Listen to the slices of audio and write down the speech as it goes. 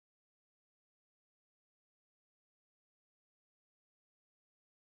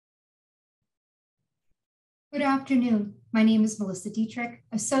Good afternoon. My name is Melissa Dietrich,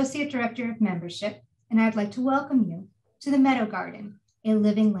 Associate Director of Membership, and I'd like to welcome you to the Meadow Garden, a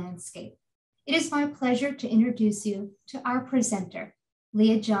living landscape. It is my pleasure to introduce you to our presenter,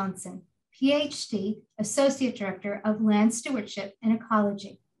 Lea Johnson, Ph.D., Associate Director of Land Stewardship and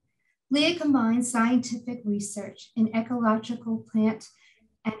Ecology. Lea combines scientific research in ecological plant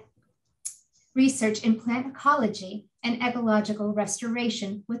and research in plant ecology and ecological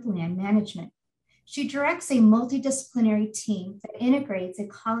restoration with land management. She directs a multidisciplinary team that integrates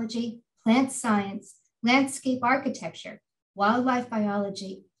ecology, plant science, landscape architecture, wildlife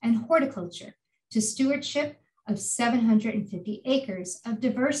biology, and horticulture to stewardship of 750 acres of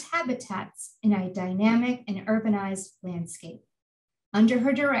diverse habitats in a dynamic and urbanized landscape. Under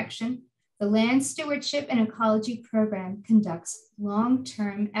her direction, the Land Stewardship and Ecology program conducts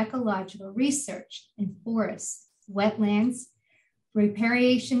long-term ecological research in forests, wetlands,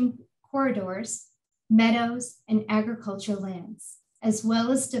 riparian corridors, meadows, and agricultural lands, as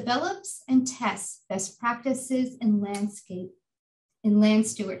well as develops and tests best practices in land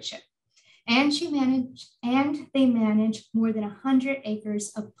stewardship. And they manage more than 100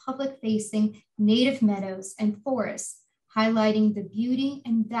 acres of public-facing native meadows and forests, highlighting the beauty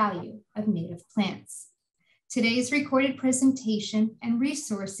and value of native plants. Today's recorded presentation and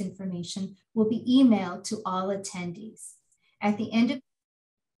resource information will be emailed to all attendees. At the end of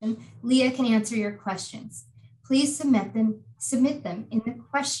Lea can answer your questions. Please submit them in the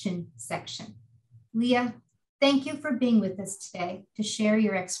question section. Lea, thank you for being with us today to share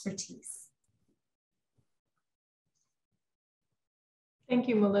your expertise. Thank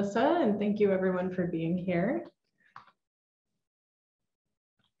you, Melissa, and thank you everyone for being here.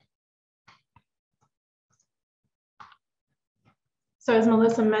 So as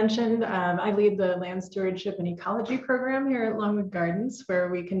Melissa mentioned, I lead the Land Stewardship and Ecology program here at Longwood Gardens,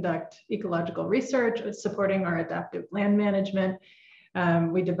 where we conduct ecological research supporting our adaptive land management.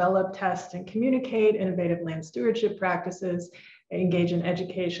 We develop, test, and communicate innovative land stewardship practices, engage in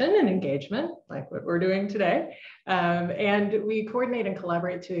education and engagement, like what we're doing today. And we coordinate and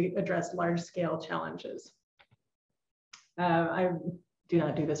collaborate to address large-scale challenges. I do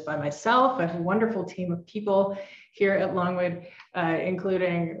not do this by myself. I have a wonderful team of people here at Longwood,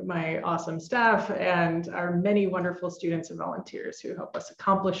 including my awesome staff and our many wonderful students and volunteers who help us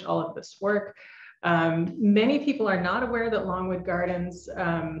accomplish all of this work. Many people are not aware that Longwood Gardens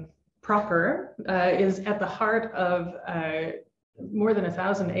proper is at the heart of more than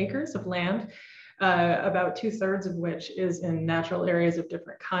 1,000 acres of land, about 2/3 of which is in natural areas of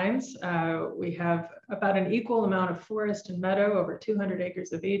different kinds. We have about an equal amount of forest and meadow, over 200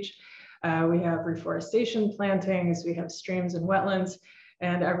 acres of each. We have reforestation plantings, we have streams and wetlands,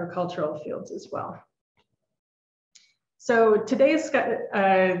 and agricultural fields as well. So today's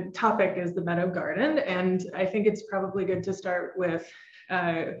topic is the Meadow Garden, and I think it's probably good to start with,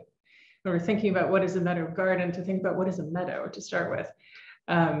 when we're thinking about what is a Meadow Garden, to think about what is a meadow to start with.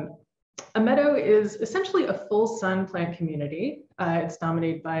 A meadow is essentially a full sun plant community. It's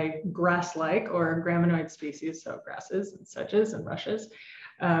dominated by grass-like or graminoid species, so grasses and sedges and rushes,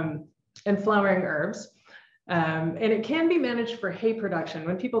 and flowering herbs. And it can be managed for hay production.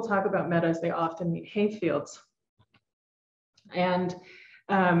 When people talk about meadows, they often mean hay fields. And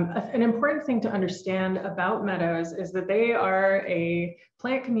an important thing to understand about meadows is that they are a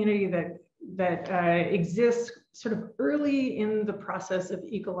plant community that exists sort of early in the process of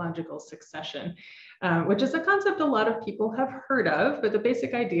ecological succession, which is a concept a lot of people have heard of, but the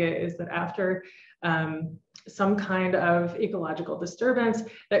basic idea is that after some kind of ecological disturbance,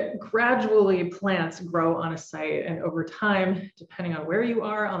 that gradually plants grow on a site, and over time, depending on where you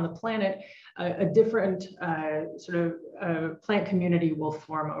are on the planet, a different sort of plant community will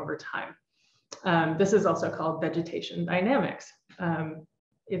form over time. This is also called vegetation dynamics.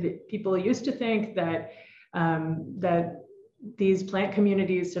 People used to think that that these plant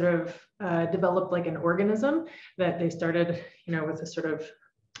communities sort of developed like an organism, that they started, with a sort of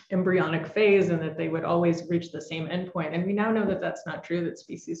embryonic phase, and that they would always reach the same endpoint. And we now know that that's not true, that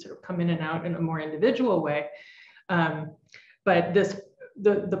species sort of come in and out in a more individual way. But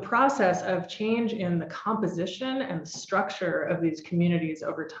the process of change in the composition and the structure of these communities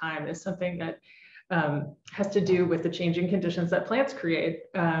over time is something that has to do with the changing conditions that plants create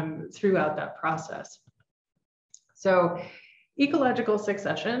throughout that process. So ecological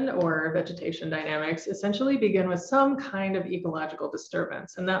succession or vegetation dynamics essentially begin with some kind of ecological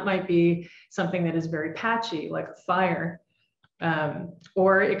disturbance. And that might be something that is very patchy, like a fire,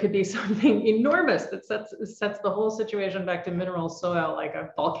 Or it could be something enormous that sets the whole situation back to mineral soil, like a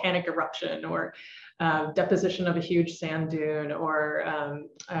volcanic eruption or deposition of a huge sand dune, or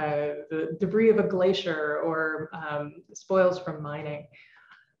the debris of a glacier, or spoils from mining.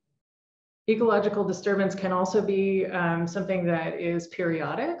 Ecological disturbance can also be something that is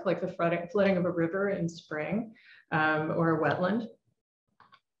periodic, like the flooding of a river in spring, or a wetland.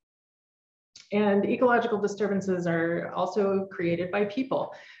 And ecological disturbances are also created by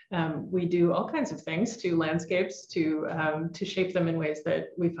people. We do all kinds of things to landscapes to shape them in ways that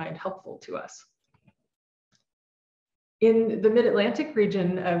we find helpful to us. In the mid-Atlantic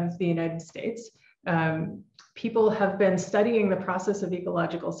region of the United States, people have been studying the process of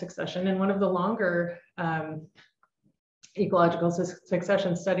ecological succession, and one of the longer ecological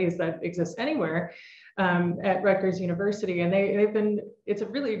succession studies that exists anywhere at Rutgers University. And it's a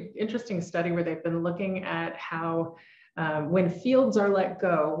really interesting study where they've been looking at how when fields are let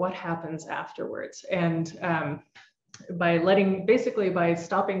go, what happens afterwards. And basically by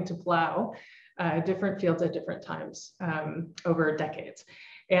stopping to plow different fields at different times over decades.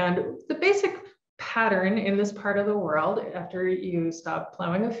 And the basic pattern in this part of the world, after you stop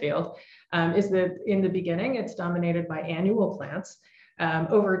plowing a field, is that in the beginning, it's dominated by annual plants.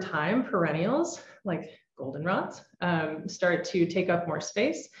 Over time, perennials like goldenrods start to take up more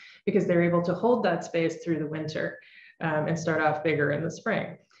space because they're able to hold that space through the winter and start off bigger in the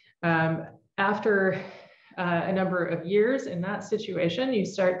spring. After a number of years in that situation, you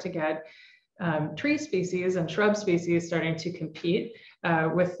start to get tree species and shrub species starting to compete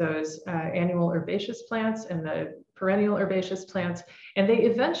with those annual herbaceous plants and the perennial herbaceous plants. And they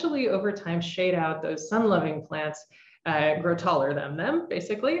eventually, over time, shade out those sun-loving plants, grow taller than them,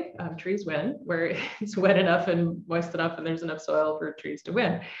 basically. Trees win, where it's wet enough and moist enough and there's enough soil for trees to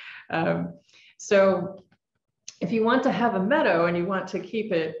win. So if you want to have a meadow and you want to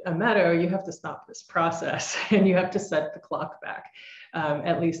keep it a meadow, you have to stop this process and you have to set the clock back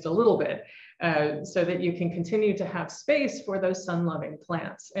at least a little bit. So that you can continue to have space for those sun-loving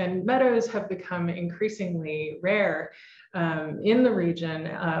plants. And meadows have become increasingly rare in the region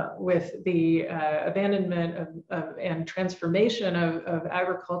with the abandonment and transformation of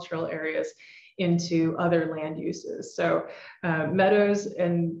agricultural areas into other land uses. So meadows,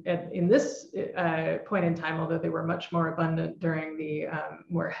 and in this point in time, although they were much more abundant during the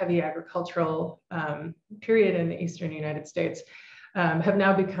more heavy agricultural period in the eastern United States, have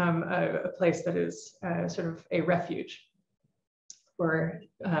now become a place that is sort of a refuge for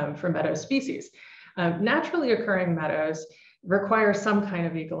meadow species. Naturally occurring meadows require some kind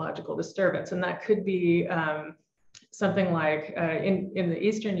of ecological disturbance, and that could be something like in the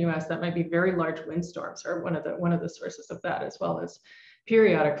eastern U.S. that might be very large windstorms, or one of the sources of that, as well as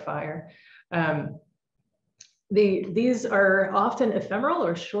periodic fire. These are often ephemeral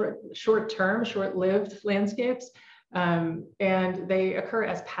or short-term, short-lived landscapes. And they occur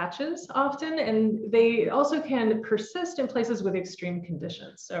as patches often, and they also can persist in places with extreme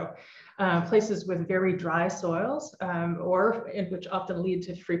conditions. So places with very dry soils, or which often lead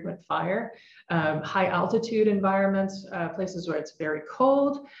to frequent fire, high altitude environments, places where it's very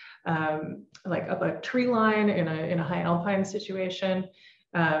cold, like up a tree line in a high alpine situation,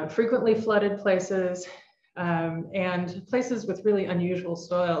 frequently flooded places, and places with really unusual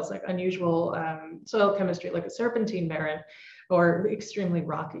soils, like unusual soil chemistry, like a serpentine barren, or extremely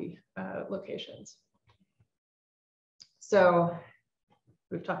rocky locations. So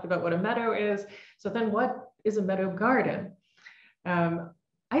we've talked about what a meadow is. So then what is a meadow garden?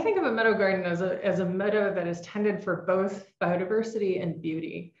 I think of a meadow garden as a meadow that is tended for both biodiversity and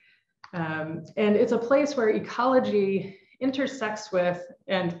beauty. And it's a place where ecology intersects with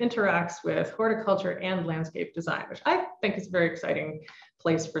and interacts with horticulture and landscape design, which I think is a very exciting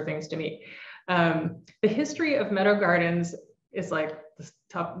place for things to meet. The history of meadow gardens is like the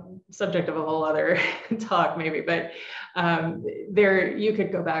top subject of a whole other talk maybe, but you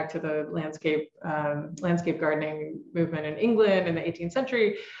could go back to the landscape gardening movement in England in the 18th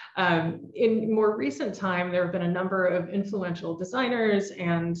century. In more recent time, there have been a number of influential designers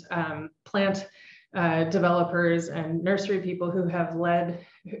and plant developers and nursery people who have led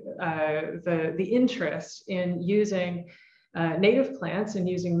the interest in using native plants and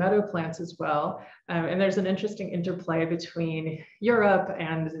using meadow plants as well. And there's an interesting interplay between Europe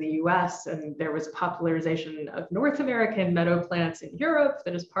and the US, and there was a popularization of North American meadow plants in Europe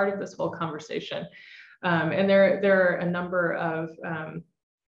that is part of this whole conversation. And there are a number of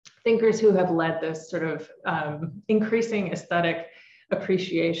thinkers who have led this sort of increasing aesthetic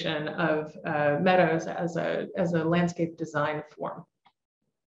appreciation of meadows as a landscape design form.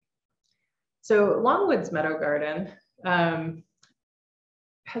 So Longwood's Meadow Garden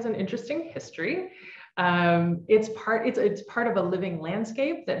has an interesting history. It's part of a living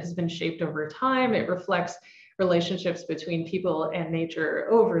landscape that has been shaped over time. It reflects relationships between people and nature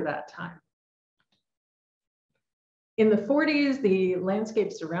over that time. In the 40s, the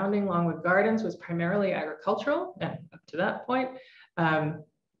landscape surrounding Longwood Gardens was primarily agricultural, and up to that point,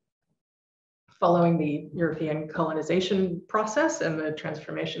 following the European colonization process and the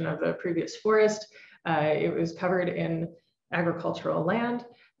transformation of the previous forest, it was covered in agricultural land.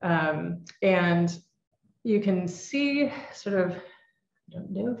 And you can see sort of, I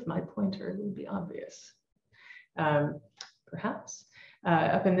don't know if my pointer would be obvious, perhaps.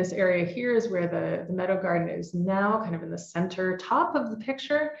 Up in this area here is where the Meadow Garden is now, kind of in the center top of the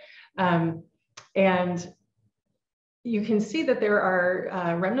picture. And you can see that there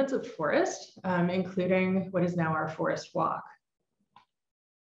are remnants of forest, including what is now our forest walk.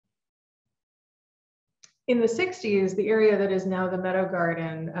 In the 60s, the area that is now the Meadow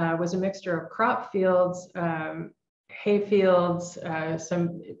Garden was a mixture of crop fields, hay fields,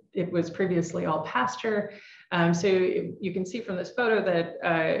 it was previously all pasture. So you can see from this photo that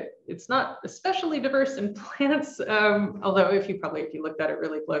it's not especially diverse in plants, although if you looked at it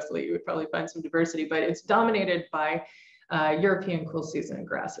really closely, you would probably find some diversity, but it's dominated by European cool season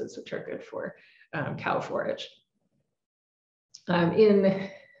grasses, which are good for cow forage. In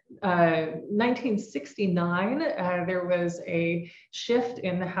 1969, there was a shift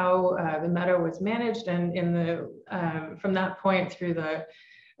in how the meadow was managed, and from that point through the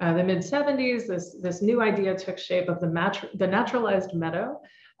mid-70s, this new idea took shape of the naturalized meadow,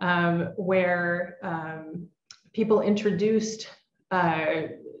 where people introduced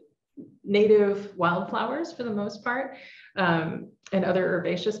native wildflowers for the most part, and other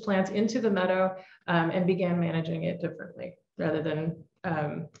herbaceous plants into the meadow, and began managing it differently rather than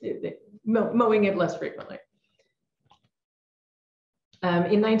mowing it less frequently.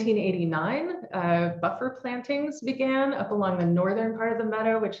 In 1989, buffer plantings began up along the northern part of the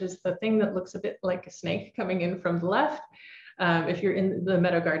meadow, which is the thing that looks a bit like a snake coming in from the left. If you're in the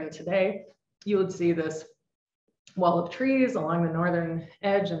Meadow Garden today, you would see this wall of trees along the northern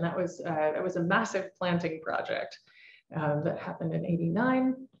edge, and that was a massive planting project that happened in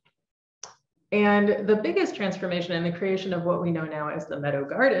 '89. And the biggest transformation in the creation of what we know now as the Meadow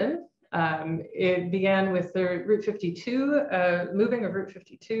Garden, it began with the Route 52, moving of Route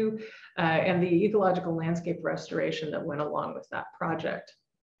 52, and the ecological landscape restoration that went along with that project.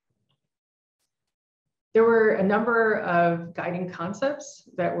 There were a number of guiding concepts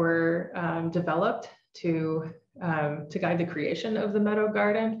that were developed to guide the creation of the Meadow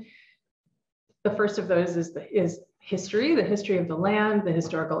Garden. The first of those is history, the history of the land, the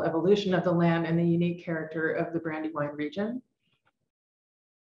historical evolution of the land, and the unique character of the Brandywine region.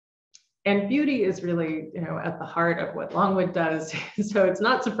 And beauty is really, at the heart of what Longwood does. So it's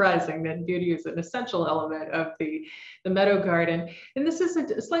not surprising that beauty is an essential element of the Meadow Garden. And this is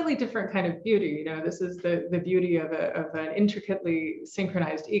a slightly different kind of beauty. This is the beauty of an intricately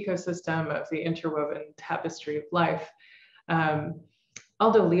synchronized ecosystem, of the interwoven tapestry of life.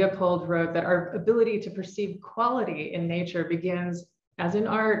 Aldo Leopold wrote that our ability to perceive quality in nature begins, as in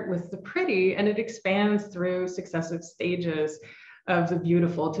art, with the pretty, and it expands through successive stages of the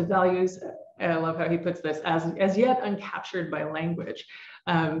beautiful to values, I love how he puts this, as yet uncaptured by language.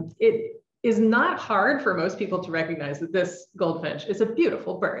 It is not hard for most people to recognize that this goldfinch is a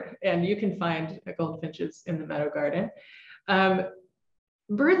beautiful bird, and you can find goldfinches in the Meadow Garden.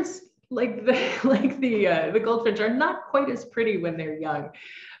 Birds like the goldfinch are not quite as pretty when they're young,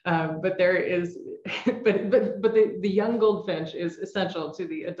 but the young goldfinch is essential to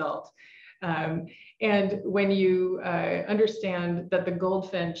the adult. And when you understand that the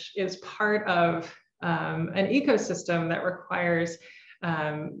goldfinch is part of an ecosystem that requires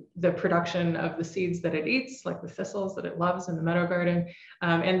the production of the seeds that it eats, like the thistles that it loves in the Meadow Garden,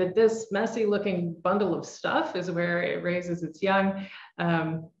 and that this messy looking bundle of stuff is where it raises its young,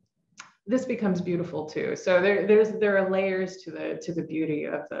 this becomes beautiful too. So there are layers to the beauty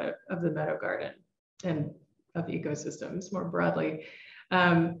of the Meadow Garden and of ecosystems more broadly.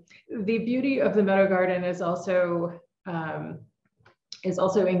 The beauty of the Meadow Garden is also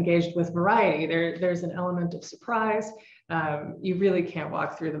engaged with variety. There's an element of surprise. You really can't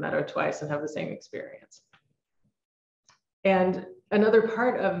walk through the meadow twice and have the same experience. And another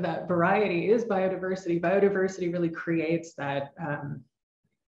part of that variety is biodiversity. Biodiversity really creates that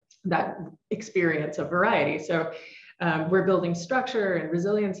experience of variety. So we're building structure and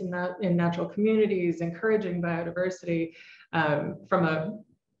resilience in natural communities, encouraging biodiversity, from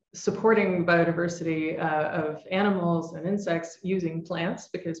supporting biodiversity of animals and insects using plants,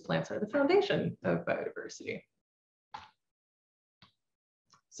 because plants are the foundation of biodiversity.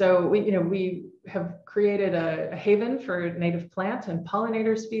 So we have created a haven for native plant and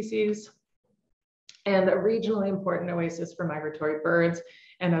pollinator species, and a regionally important oasis for migratory birds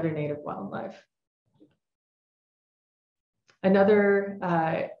and other native wildlife.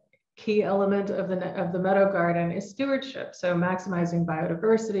 Another key element of the Meadow Garden is stewardship, so maximizing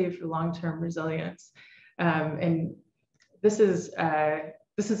biodiversity for long-term resilience. And this is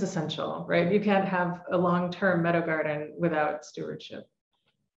essential, right? You can't have a long-term Meadow Garden without stewardship.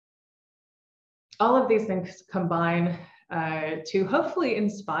 All of these things combine to hopefully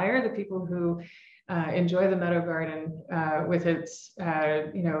inspire the people who enjoy the Meadow Garden with its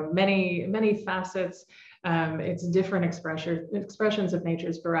many facets, its different expressions of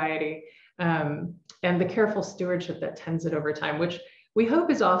nature's variety, and the careful stewardship that tends it over time, which we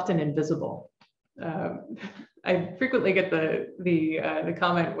hope is often invisible. I frequently get the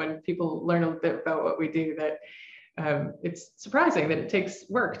comment when people learn a bit about what we do that it's surprising that it takes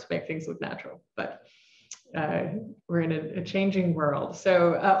work to make things look natural, but we're in a changing world.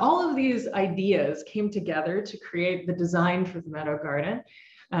 So all of these ideas came together to create the design for the Meadow Garden.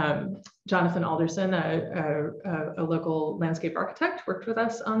 Jonathan Alderson, a local landscape architect, worked with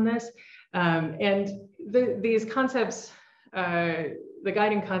us on this. And these concepts, the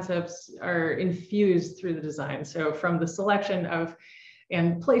guiding concepts are infused through the design. So from the selection of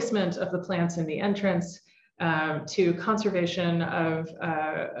and placement of the plants in the entrance, to conservation of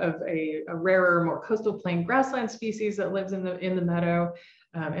a rarer, more coastal plain grassland species that lives in the meadow,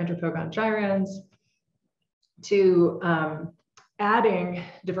 Anthropogon gyrans, to adding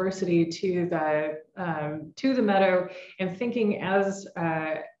diversity to the meadow and thinking as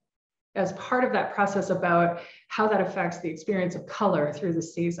part of that process about how that affects the experience of color through the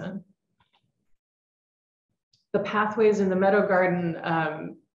season. The pathways in the Meadow Garden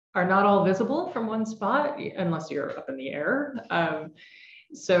are not all visible from one spot unless you're up in the air.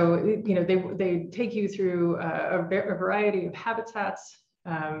 So they take you through a variety of habitats.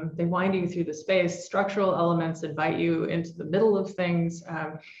 They wind you through the space. Structural elements invite you into the middle of things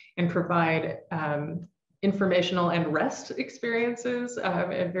and provide informational and rest experiences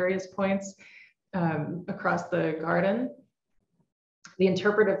at various points across the garden. The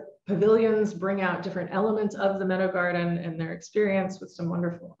interpretive pavilions bring out different elements of the Meadow Garden and their experience with some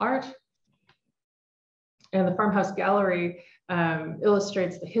wonderful art. And the farmhouse gallery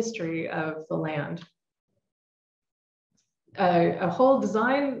illustrates the history of the land. A whole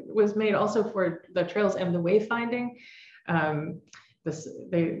design was made also for the trails and the wayfinding.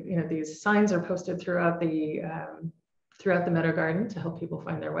 These signs are posted throughout the Meadow Garden to help people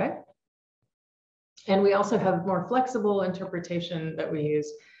find their way. And we also have more flexible interpretation that we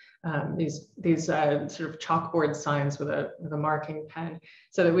use. These sort of chalkboard signs with a marking pen,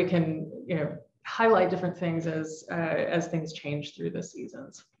 so that we can highlight different things as things change through the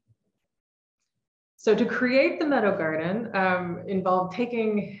seasons. So to create the Meadow Garden involved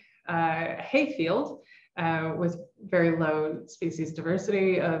taking a hayfield with very low species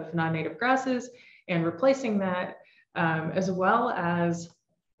diversity of non-native grasses and replacing that, as well as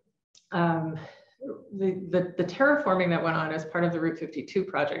the terraforming that went on as part of the Route 52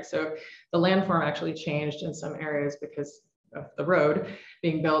 project. So the landform actually changed in some areas because of the road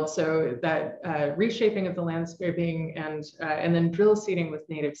being built. So that reshaping of the landscaping and then drill seeding with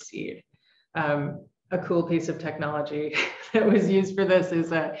native seed. A cool piece of technology that was used for this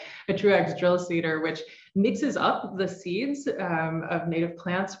is a Truax drill seeder, which mixes up the seeds of native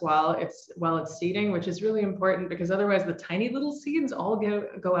plants while it's seeding, which is really important because otherwise the tiny little seeds all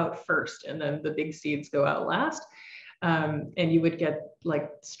go out first and then the big seeds go out last. And you would get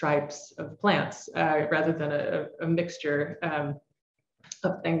like stripes of plants rather than a mixture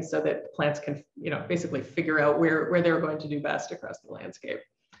of things, so that plants can basically figure out where they're going to do best across the landscape.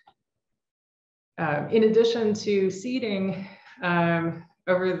 In addition to seeding,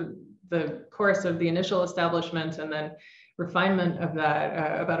 over the course of the initial establishment and then refinement of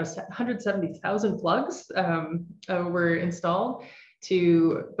that, about 170,000 plugs were installed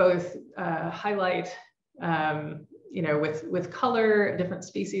to both highlight, with color, different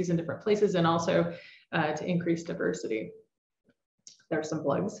species in different places, and also to increase diversity. There are some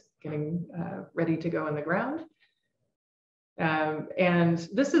plugs getting ready to go in the ground. And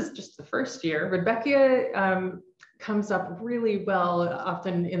this is just the first year. Rudbeckia comes up really well,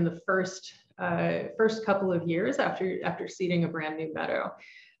 often in the first couple of years after seeding a brand new meadow.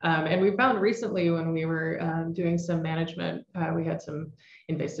 And we found recently when we were doing some management, we had some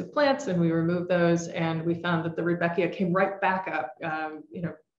invasive plants and we removed those, and we found that the Rudbeckia came right back up,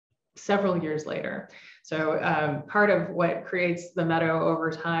 several years later. So part of what creates the meadow over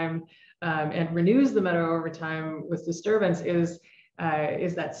time and renews the meadow over time with disturbance is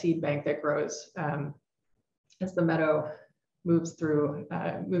is that seed bank that grows as the meadow moves through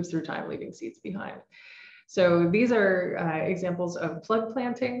time, leaving seeds behind. So these are examples of plug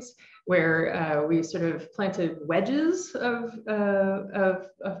plantings where we sort of planted wedges of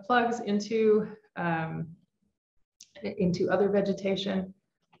plugs into other vegetation,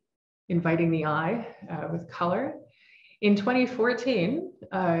 inviting the eye with color. In 2014,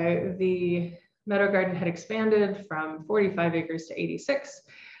 the Meadow Garden had expanded from 45 acres to 86.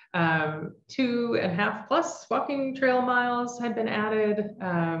 2.5+ walking trail miles had been added.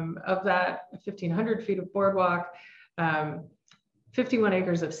 Of that, 1,500 feet of boardwalk, 51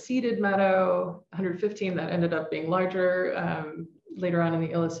 acres of seeded meadow, 115 that ended up being larger later on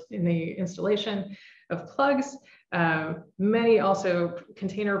in the installation of plugs. Many also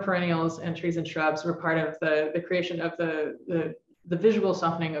container perennials and trees and shrubs were part of the creation of the visual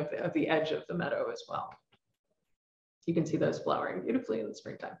softening of the edge of the meadow as well. You can see those flowering beautifully in the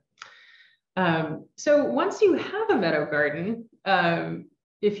springtime. So once you have a meadow garden,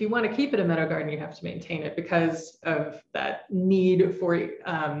 if you want to keep it a meadow garden, you have to maintain it because of that need for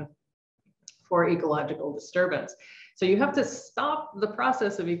ecological disturbance. So you have to stop the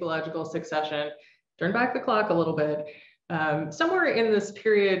process of ecological succession, turn back the clock a little bit. Somewhere in this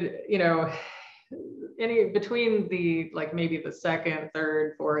period, you know, between the maybe the second,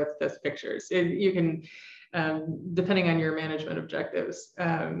 third, fourth, fifth pictures, you can, depending on your management objectives,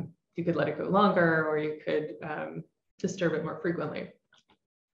 you could let it go longer, or you could disturb it more frequently.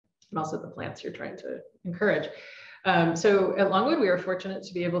 And also the plants you're trying to encourage. So at Longwood, we are fortunate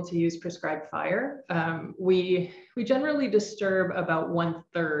to be able to use prescribed fire. We generally disturb about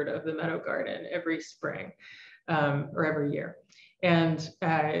 1/3 of the meadow garden every spring or every year. And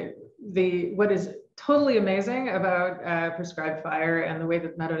what is totally amazing about prescribed fire and the way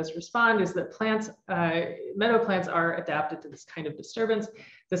that meadows respond is that meadow plants are adapted to this kind of disturbance.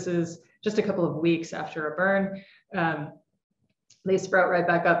 This is just a couple of weeks after a burn. They sprout right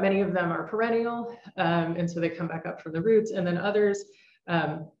back up. Many of them are perennial, and so they come back up from the roots. And then others,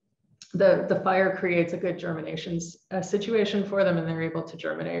 the fire creates a good germination situation for them, and they're able to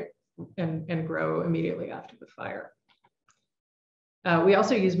germinate and grow immediately after the fire. We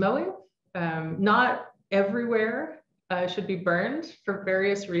also use mowing. Not everywhere should be burned for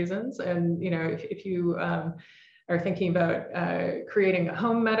various reasons. And you know, if you are thinking about creating a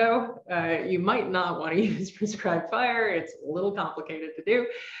home meadow, you might not want to use prescribed fire. It's a little complicated to do,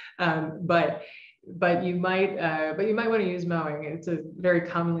 but you might want to use mowing. It's a very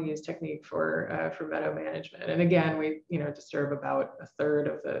commonly used technique for meadow management. And again, we disturb about 1/3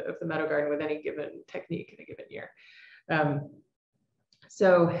 of the meadow garden with any given technique in a given year.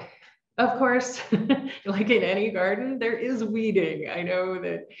 So, of course, like in any garden, there is weeding. I know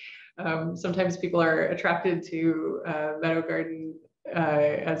that sometimes people are attracted to meadow garden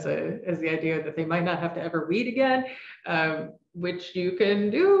as the idea that they might not have to ever weed again, which you can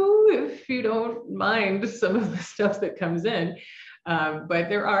do if you don't mind some of the stuff that comes in. But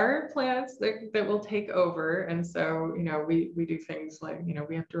there are plants that will take over, and so we do things like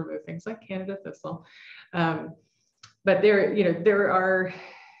we have to remove things like Canada thistle. But there are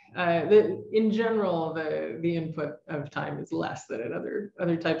in general the input of time is less than in other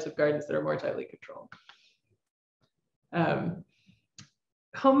types of gardens that are more tightly controlled.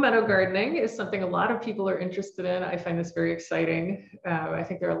 Home meadow gardening is something a lot of people are interested in. I find this very exciting. I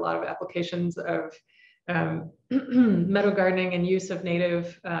think there are a lot of applications of meadow gardening and use of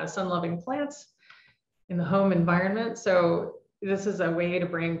native sun-loving plants in the home environment. So this is a way to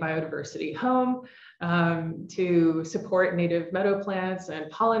bring biodiversity home, to support native meadow plants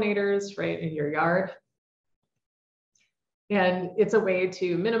and pollinators right in your yard. And it's a way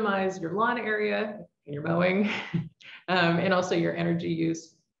to minimize your lawn area in your mowing, and also your energy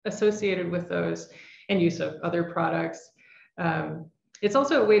use associated with those and use of other products. It's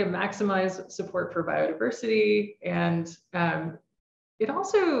also a way to maximize support for biodiversity, and it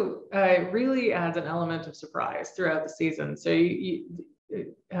also really adds an element of surprise throughout the season. So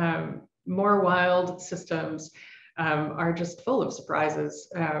more wild systems are just full of surprises,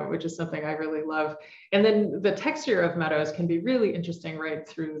 which is something I really love. And then the texture of meadows can be really interesting right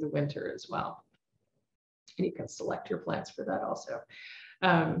through the winter as well. And you can select your plants for that also.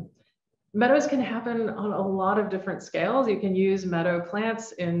 Meadows can happen on a lot of different scales. You can use meadow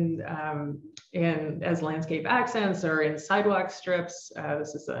plants as landscape accents or in sidewalk strips.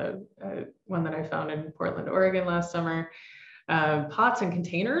 This is one that I found in Portland, Oregon last summer. Pots and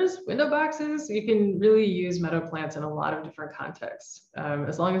containers, window boxes. You can really use meadow plants in a lot of different contexts,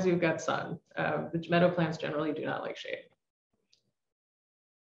 as long as you've got sun. The meadow plants generally do not like shade.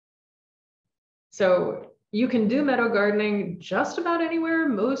 So you can do meadow gardening just about anywhere.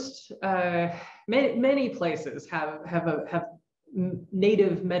 Most, many places have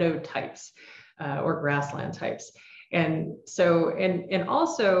native meadow types or grassland types. And so, and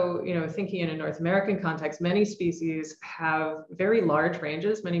also, you know, thinking in a North American context, many species have very large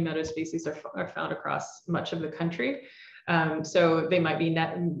ranges. Many meadow species are found across much of the country. So they might be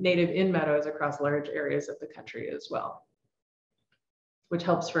native in meadows across large areas of the country as well, which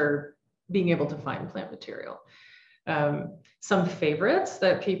helps for being able to find plant material. Some favorites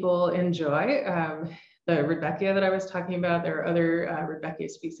that people enjoy, the Rudbeckia that I was talking about, there are other Rudbeckia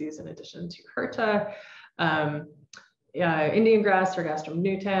species in addition to Hirta. Indian grass, Ergastrum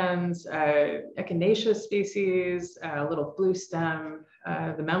nutans, echinacea species, little blue stem,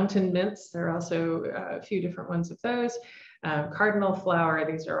 the mountain mints, there are also a few different ones of those. Cardinal flower,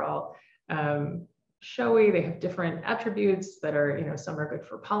 these are all showy. They have different attributes that are, you know, some are good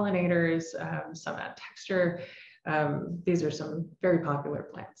for pollinators, some add texture. These are some very popular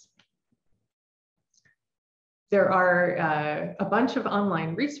plants. There are a bunch of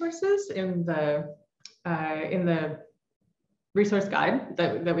online resources in the resource guide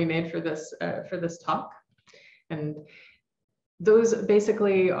that we made for this talk, and those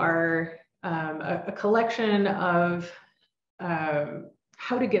basically are a collection of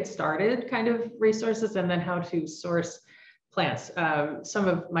how to get started kind of resources, and then how to source plants. Some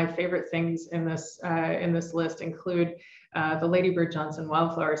of my favorite things in this list include the Lea Johnson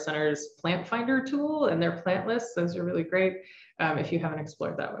Wildflower Center's Plant Finder tool and their plant lists. Those are really great. If you haven't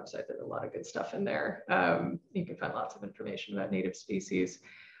explored that website, there's a lot of good stuff in there. You can find lots of information about native species.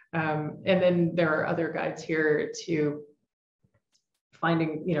 And then there are other guides here to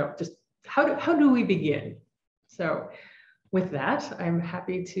finding, you know, just how do we begin? So with that, I'm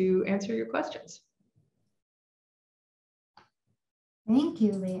happy to answer your questions. Thank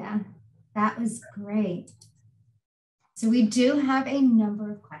you, Lea. That was great. So we do have a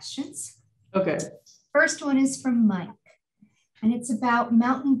number of questions. Okay. First one is from Mike, and it's about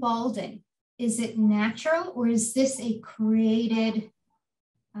mountain balding. Is it natural, or is this a created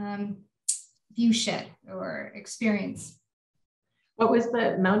view shed or experience? What was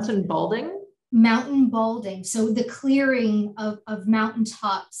the mountain balding? Mountain balding. So the clearing of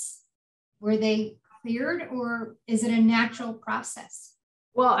mountaintops, were they cleared, or is it a natural process?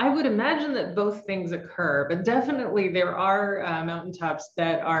 Well, I would imagine that both things occur, but definitely there are mountaintops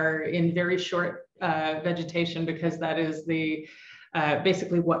that are in very short vegetation, because that is the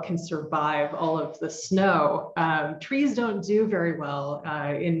basically what can survive all of the snow. Trees don't do very well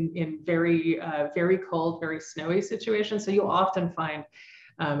in very cold, very snowy situations. So you'll often find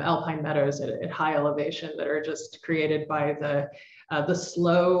alpine meadows at high elevation that are just created by the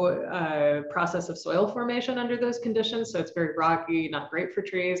slow process of soil formation under those conditions. So it's very rocky, not great for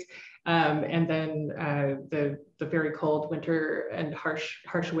trees. And then the very cold winter and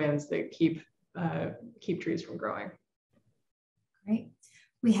harsh winds that keep trees from growing. Great.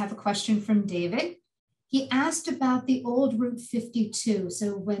 We have a question from David. He asked about the old Route 52.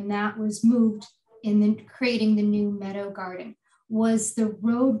 So when that was moved in creating the new Meadow Garden, was the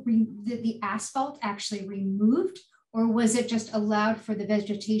road, the asphalt actually removed, or was it just allowed for the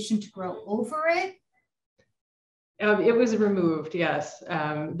vegetation to grow over it? It was removed, yes.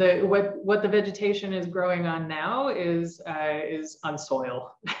 What the vegetation is growing on now is on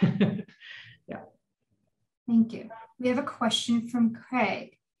soil. Yeah. Thank you. We have a question from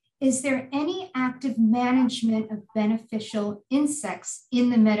Craig. Is there any active management of beneficial insects in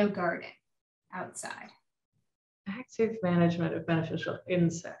the Meadow Garden outside? Active management of beneficial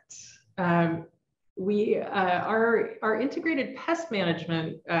insects. Our integrated pest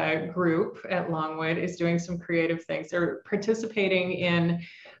management group at Longwood is doing some creative things. They're participating in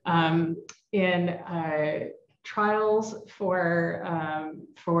trials for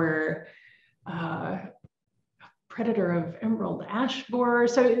predator of emerald ash borer.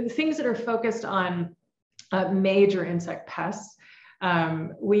 So things that are focused on major insect pests.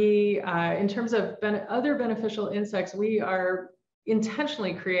 In terms of other beneficial insects, we are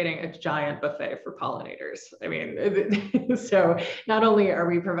intentionally creating a giant buffet for pollinators. I mean, so not only are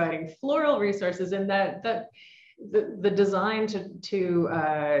we providing floral resources, and that the design to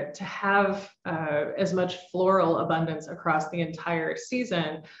have as much floral abundance across the entire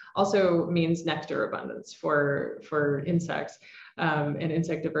season also means nectar abundance for insects and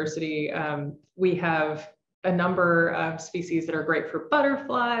insect diversity. We have a number of species that are great for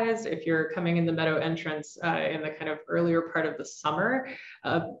butterflies. If you're coming in the meadow entrance in the kind of earlier part of the summer,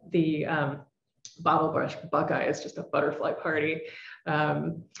 the bottlebrush buckeye is just a butterfly party.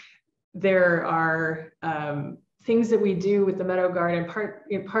 There are things that we do with the meadow garden,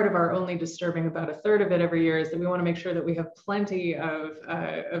 part of our only disturbing about a third of it every year, is that we want to make sure that we have plenty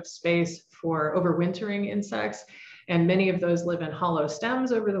of space for overwintering insects. And many of those live in hollow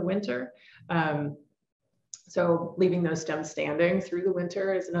stems over the winter. So leaving those stems standing through the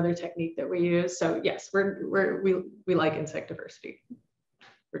winter is another technique that we use. So yes, we like insect diversity.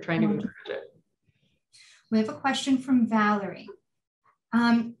 We're trying to encourage it. We have a question from Valerie,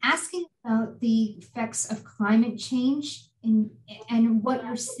 asking about the effects of climate change and what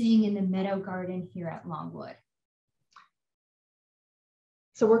you're seeing in the meadow garden here at Longwood.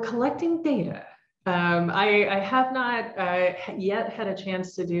 So we're collecting data. I have not yet had a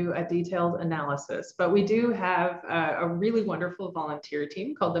chance to do a detailed analysis, but we do have a really wonderful volunteer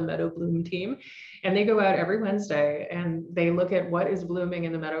team called the Meadow Bloom team. And they go out every Wednesday and they look at what is blooming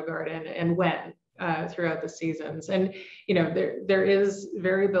in the meadow garden and when throughout the seasons. And, you know, there is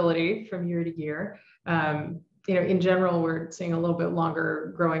variability from year to year. You know, in general, we're seeing a little bit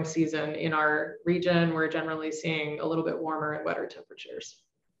longer growing season in our region. We're generally seeing a little bit warmer and wetter temperatures.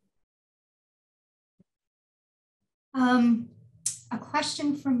 A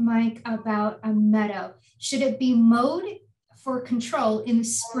question from Mike about a meadow. Should it be mowed for control in the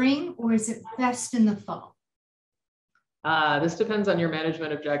spring, or is it best in the fall? This depends on your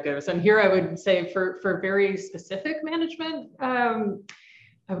management objectives. And here I would say for very specific management, I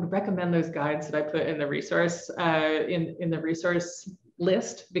would recommend those guides that I put in the resource in the resource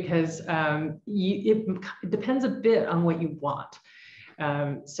list, because it depends a bit on what you want.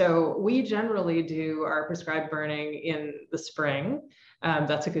 So we generally do our prescribed burning in the spring.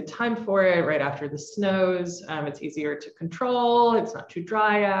 That's a good time for it, right after the snows. It's easier to control. It's not too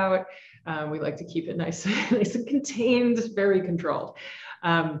dry out. We like to keep it nice and contained, very controlled.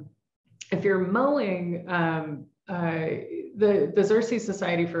 If you're mowing, the Xerces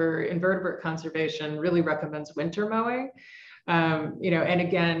Society for Invertebrate Conservation really recommends winter mowing. You know, and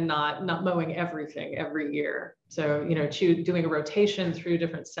again, not mowing everything every year. So, you know, doing a rotation through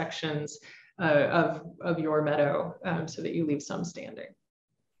different sections of your meadow so that you leave some standing.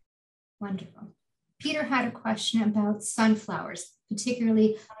 Wonderful. Peter had a question about sunflowers,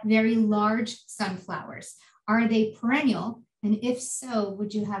 particularly very large sunflowers. Are they perennial? And if so,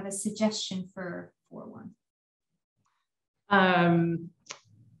 would you have a suggestion for one?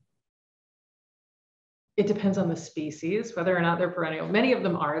 It depends on the species, whether or not they're perennial. Many of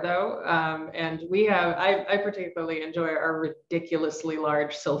them are, though. And I particularly enjoy our ridiculously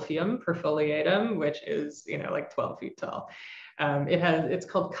large Silphium perfoliatum, which is, you know, like 12 feet tall. It's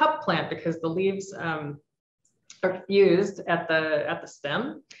called cup plant because the leaves are fused at the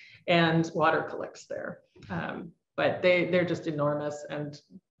stem and water collects there. But they're just enormous and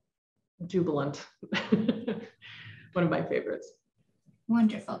jubilant. One of my favorites.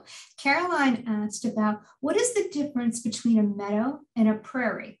 Wonderful. Caroline asked about what is the difference between a meadow and a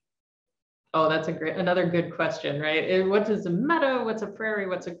prairie? Oh, that's another good question, right? What is a meadow? What's a prairie?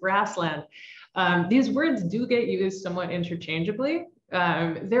 What's a grassland? These words do get used somewhat interchangeably.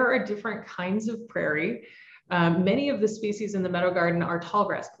 There are different kinds of prairie. Many of the species in the meadow garden are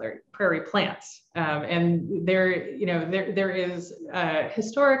tallgrass prairie plants, and there is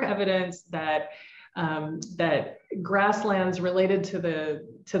historic evidence that that grasslands related to the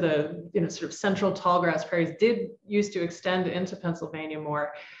sort of central tallgrass prairies did used to extend into Pennsylvania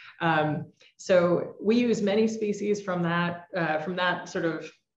more. So we use many species from that sort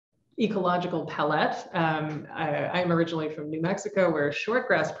of ecological palette. I'm originally from New Mexico, where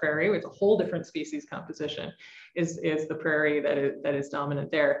shortgrass prairie, with a whole different species composition, is the prairie that is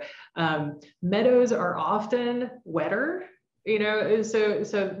dominant there. Meadows are often wetter. You know,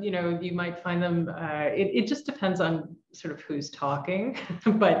 so you know, you might find them, it just depends on sort of who's talking,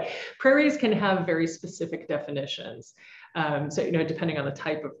 but prairies can have very specific definitions. So, you know, depending on the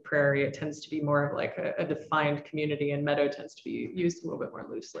type of prairie, it tends to be more of like a defined community, and meadow tends to be used a little bit more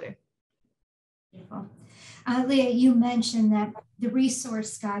loosely. Beautiful. Lea, you mentioned that the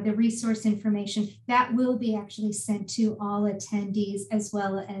resource guide, the resource information, that will be actually sent to all attendees as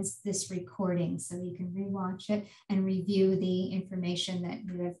well as this recording. So you can rewatch it and review the information that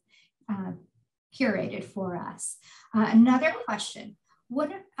you have curated for us. Another question,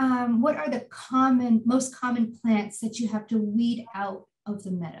 what are the most common plants that you have to weed out of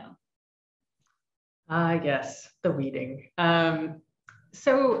the meadow? Yes, the weeding.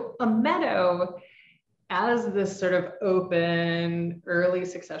 So a meadow, as this sort of open, early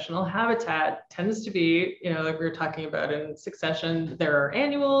successional habitat, tends to be, you know, like we were talking about in succession, there are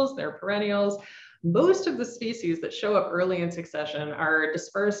annuals, there are perennials. Most of the species that show up early in succession are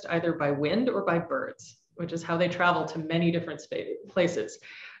dispersed either by wind or by birds, which is how they travel to many different places.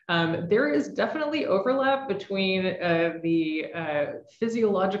 There is definitely overlap between the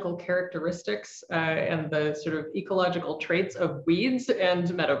physiological characteristics and the sort of ecological traits of weeds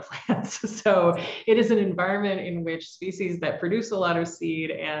and meadow plants. So it is an environment in which species that produce a lot of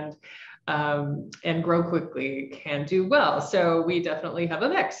seed and grow quickly can do well. So we definitely have a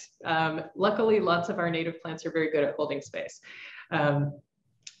mix. Luckily, lots of our native plants are very good at holding space.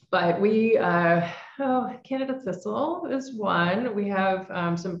 But we, Canada thistle is one. We have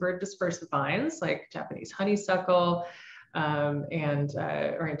some bird dispersed vines like Japanese honeysuckle and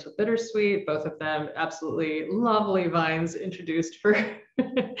Oriental bittersweet, both of them absolutely lovely vines introduced for,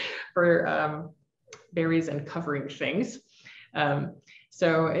 for berries and covering things.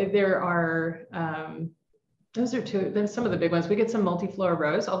 So there are, those are two, then some of the big ones. We get some multiflora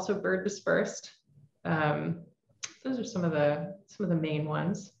rose, also bird dispersed. Those are some of the main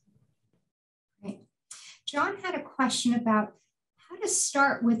ones. Right. John had a question about how to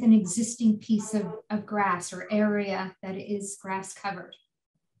start with an existing piece of grass or area that is grass covered.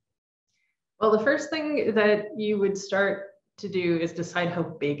 Well, the first thing that you would start to do is decide how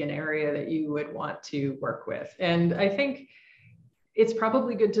big an area that you would want to work with. And I think it's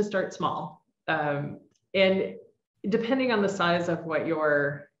probably good to start small. And depending on the size of what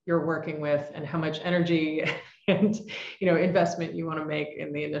you're working with and how much energy and investment you want to make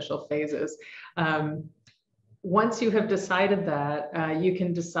in the initial phases. Once you have decided that, you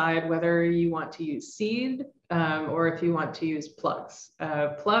can decide whether you want to use seed or if you want to use plugs.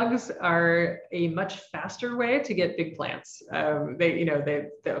 Plugs are a much faster way to get big plants.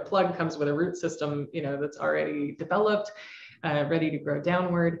 The plug comes with a root system, that's already developed, ready to grow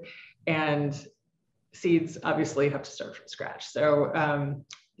downward, and seeds obviously have to start from scratch. So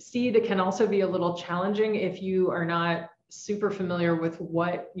seed can also be a little challenging if you are not super familiar with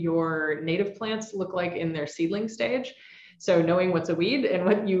what your native plants look like in their seedling stage. So knowing what's a weed and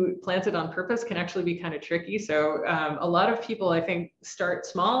what you planted on purpose can actually be kind of tricky. So a lot of people, I think, start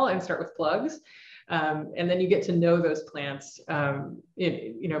small and start with plugs. And then you get to know those plants,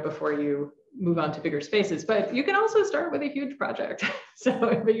 before you move on to bigger spaces. But you can also start with a huge project.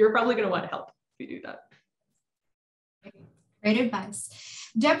 But you're probably going to want help if you do that. Great advice.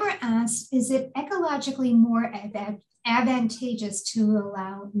 Deborah asked, is it ecologically more advantageous to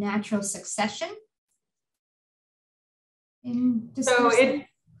allow natural succession? That's a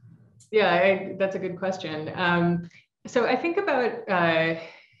good question. So I think about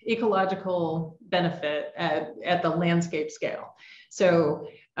ecological benefit at the landscape scale. So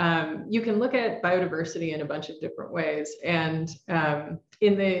you can look at biodiversity in a bunch of different ways. And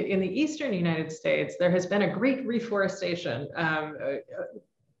in the eastern United States, there has been a great reforestation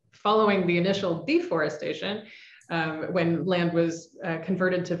following the initial deforestation. When land was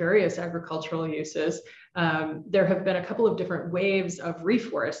converted to various agricultural uses, there have been a couple of different waves of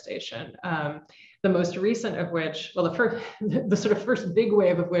reforestation. The most recent of which, well, the sort of first big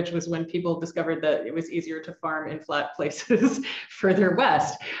wave of which was when people discovered that it was easier to farm in flat places further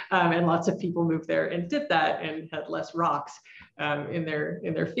west, and lots of people moved there and did that and had less rocks in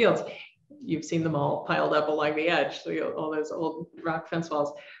their fields. You've seen them all piled up along the edge, so all those old rock fence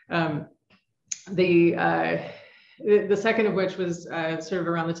walls. The second of which was sort of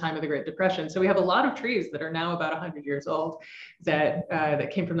around the time of the Great Depression. So we have a lot of trees that are now about 100 years old that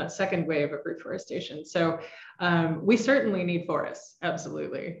came from that second wave of reforestation. So we certainly need forests,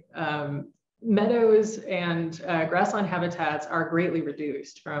 absolutely. Meadows and grassland habitats are greatly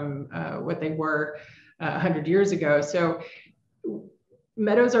reduced from what they were 100 years ago. So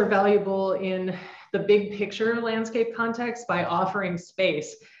meadows are valuable in the big picture landscape context by offering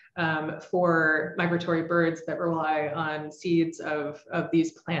space for migratory birds that rely on seeds of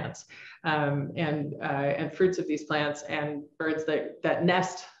these plants and fruits of these plants, and birds that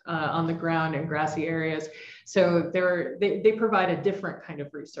nest on the ground in grassy areas. So they provide a different kind of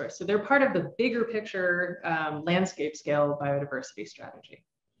resource. So they're part of the bigger picture landscape scale biodiversity strategy.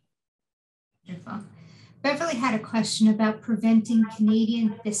 Wonderful. Beverly had a question about preventing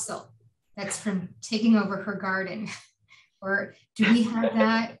Canadian thistle that's from taking over her garden. Or do we have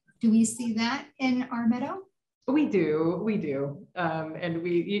that? Do we see that in our meadow? We do. And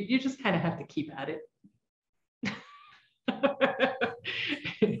you just kind of have to keep at it.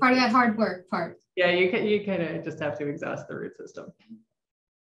 Part of that hard work part. Yeah, you kind of just have to exhaust the root system.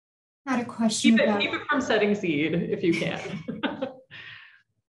 Had a question about... Keep it from setting seed if you can.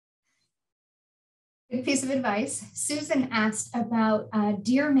 Good piece of advice. Susan asked about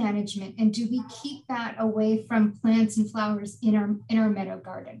deer management, and do we keep that away from plants and flowers in our meadow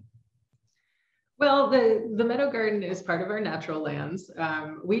garden? Well, the Meadow Garden is part of our natural lands.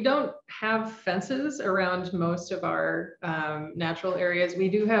 We don't have fences around most of our natural areas. We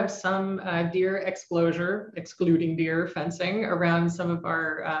do have some deer exclosure, excluding deer fencing around some of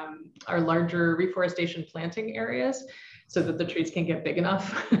our larger reforestation planting areas so that the trees can get big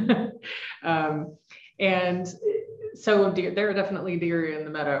enough. And so there are definitely deer in the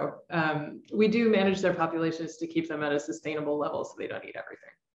meadow. We do manage their populations to keep them at a sustainable level so they don't eat everything.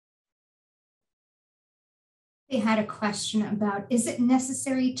 They had a question about, is it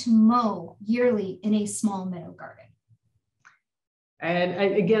necessary to mow yearly in a small meadow garden?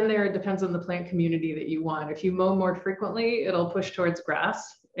 And again, there it depends on the plant community that you want. If you mow more frequently, it'll push towards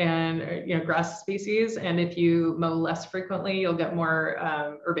grass and grass species. And if you mow less frequently, you'll get more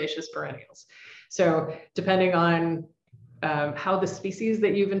herbaceous perennials. So depending on how the species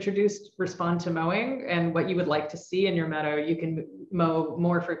that you've introduced respond to mowing and what you would like to see in your meadow, you can mow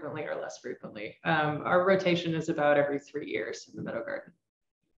more frequently or less frequently. Our rotation is about every 3 years in the meadow garden,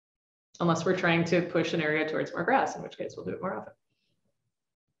 unless we're trying to push an area towards more grass, in which case we'll do it more often.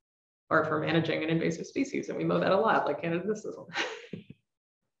 Or if we're managing an invasive species and we mow that a lot, like Canada thistle.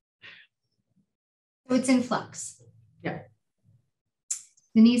 So it's in flux. Yeah.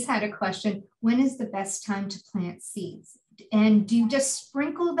 Denise had a question. When is the best time to plant seeds? And do you just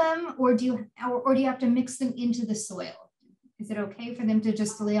sprinkle them, or do you have to mix them into the soil? Is it okay for them to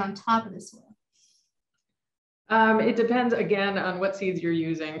just lay on top of the soil? It depends again on what seeds you're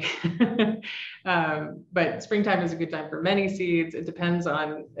using. But springtime is a good time for many seeds. It depends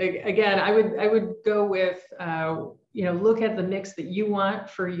on, again, I would go with, look at the mix that you want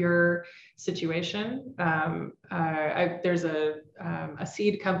for your situation. There's a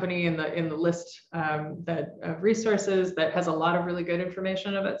seed company in the list of resources that has a lot of really good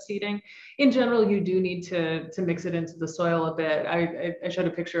information about seeding. In general, you do need to mix it into the soil a bit. I showed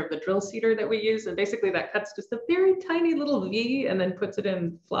a picture of the drill seeder that we use, and basically that cuts just a very tiny little V and then puts it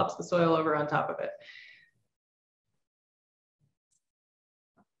in, flops the soil over on top of it.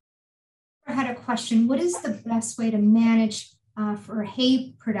 I had a question. What is the best way to manage for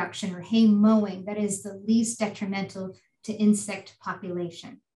hay production or hay mowing that is the least detrimental to insect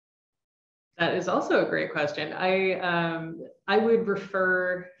population? That is also a great question. I would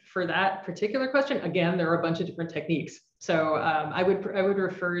refer for that particular question. Again, there are a bunch of different techniques. So I would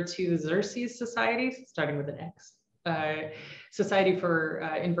refer to the Xerces Society, starting with an X. Society for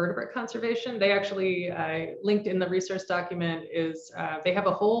Invertebrate Conservation. They actually linked in the resource document is they have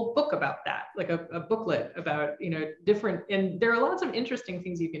a whole book about that, like a booklet about different, and there are lots of interesting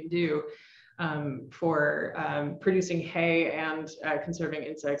things you can do for producing hay and conserving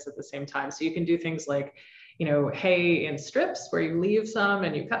insects at the same time. So you can do things like hay in strips where you leave some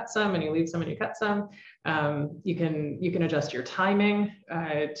and you cut some and you leave some and you cut some. You can adjust your timing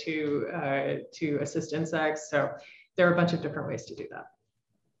to assist insects. So there are a bunch of different ways to do that.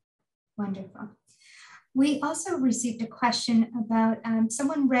 Wonderful. We also received a question about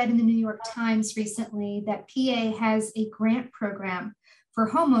someone read in the New York Times recently that PA has a grant program for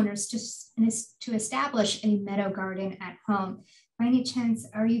homeowners to establish a meadow garden at home. By any chance,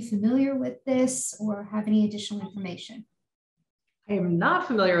 are you familiar with this or have any additional information? I am not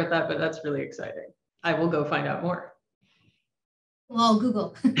familiar with that, but that's really exciting. I will go find out more. Well, I'll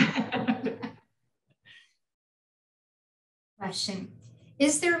Google. Question.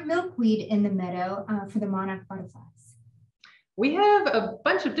 Is there milkweed in the meadow for the monarch butterflies? We have a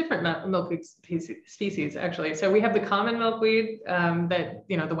bunch of different milkweed species, actually. So we have the common milkweed that,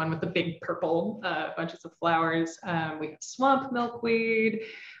 the one with the big purple bunches of flowers. We have swamp milkweed,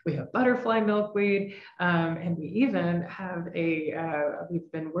 we have butterfly milkweed, and we even have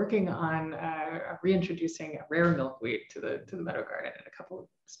we've been working on reintroducing a rare milkweed to the meadow garden in a couple of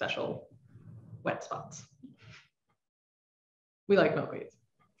special wet spots. We like milkweeds.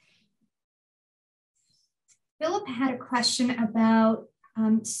 Philip had a question about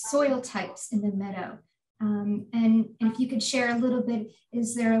soil types in the meadow. And if you could share a little bit,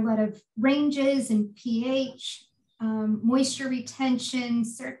 is there a lot of ranges in pH, moisture retention,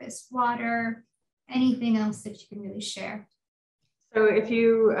 surface water, anything else that you can really share? So if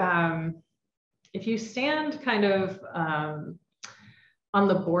you stand kind of on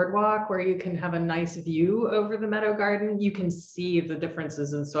the boardwalk where you can have a nice view over the meadow garden, you can see the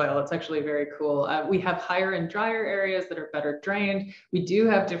differences in soil. It's actually very cool. We have higher and drier areas that are better drained. We do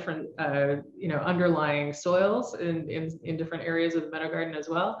have different, underlying soils in different areas of the meadow garden as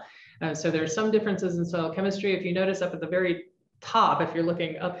well. So there's some differences in soil chemistry. If you notice up at the very top, if you're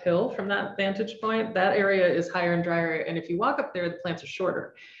looking uphill from that vantage point, that area is higher and drier. And if you walk up there, the plants are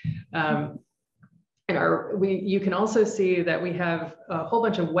shorter. And you can also see that we have a whole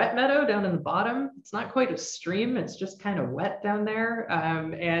bunch of wet meadow down in the bottom. It's not quite a stream, it's just kind of wet down there.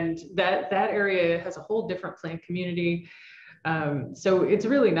 And that area has a whole different plant community. So it's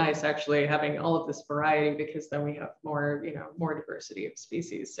really nice actually having all of this variety, because then we have more, more diversity of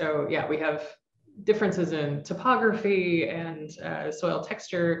species. So yeah, we have differences in topography and soil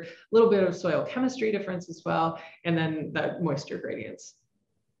texture, a little bit of soil chemistry difference as well, and then the moisture gradients.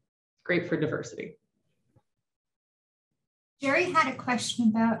 Great for diversity. Jerry had a question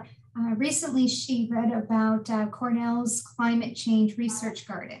about, recently she read about Cornell's climate change research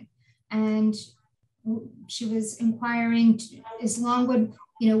garden, and she was inquiring, is Longwood,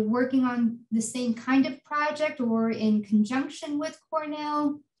 working on the same kind of project or in conjunction with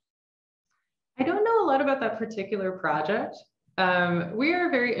Cornell? I don't know a lot about that particular project. We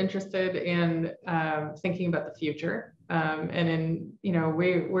are very interested in thinking about the future, and in,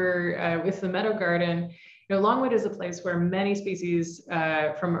 we're with the Meadow Garden. Longwood is a place where many species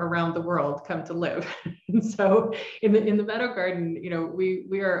from around the world come to live. And so in the Meadow Garden,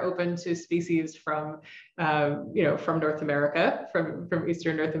 we are open to species from, from North America, from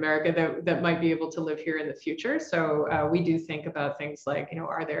Eastern North America that might be able to live here in the future. So we do think about things like,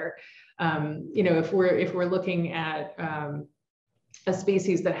 are there, if we're looking at a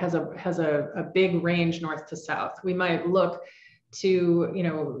species that has a big range north to south, we might look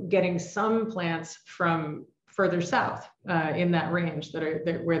to, getting some plants from further south in that range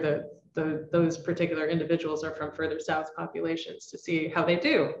where those particular individuals are from further south populations, to see how they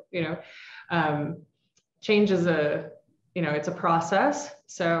do. Change is it's a process.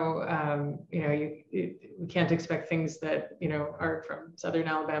 So, we can't expect things that, are from Southern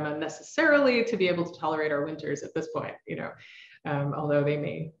Alabama necessarily to be able to tolerate our winters at this point, although they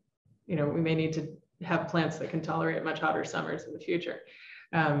may, we may need to have plants that can tolerate much hotter summers in the future.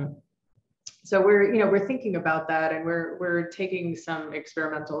 So we're thinking about that, and we're taking some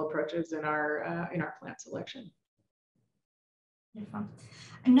experimental approaches in our plant selection. Beautiful.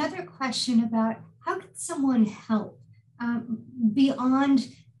 Another question about how can someone help beyond,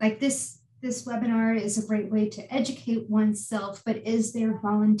 like this webinar is a great way to educate oneself, but is there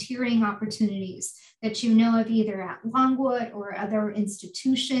volunteering opportunities that you know of either at Longwood or other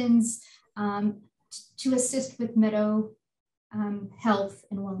institutions to assist with meadow health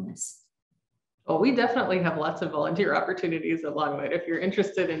and wellness? Well, we definitely have lots of volunteer opportunities at Longwood. If you're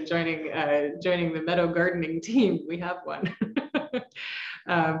interested in joining the meadow gardening team, we have one.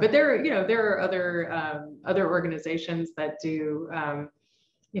 But there are other organizations that do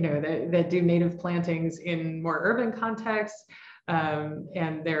that do native plantings in more urban contexts,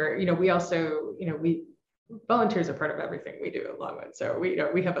 and we also volunteers are part of everything we do at Longwood. So we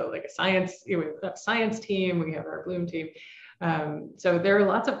have a science team, we have our bloom team. So there are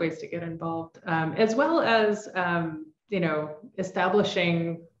lots of ways to get involved, as well as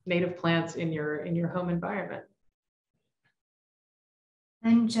establishing native plants in your home environment.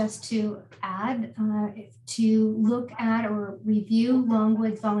 And just to add, to look at or review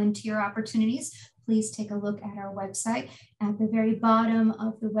Longwood volunteer opportunities, please take a look at our website. At the very bottom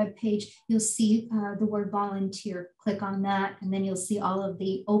of the webpage, you'll see the word volunteer. Click on that, and then you'll see all of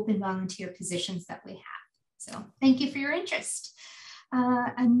the open volunteer positions that we have. So thank you for your interest.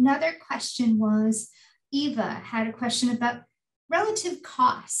 Another question was, Eva had a question about relative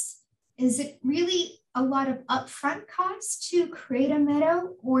costs. Is it really a lot of upfront costs to create a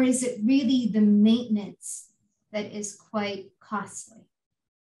meadow, or is it really the maintenance that is quite costly?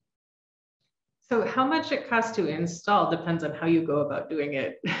 So how much it costs to install depends on how you go about doing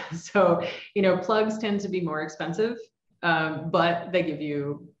it. So, plugs tend to be more expensive, but they give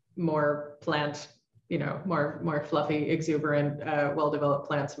you more plant, more fluffy, exuberant, well-developed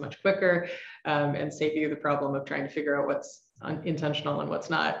plants much quicker, and save you the problem of trying to figure out what's intentional and what's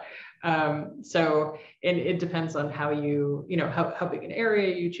not. So it depends on how how big an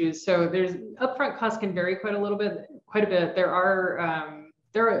area you choose. So there's upfront costs can vary quite a bit.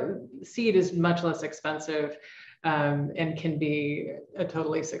 Seed is much less expensive, and can be a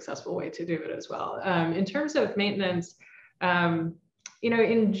totally successful way to do it as well. In terms of maintenance,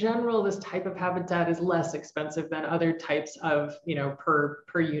 in general, this type of habitat is less expensive than other types of,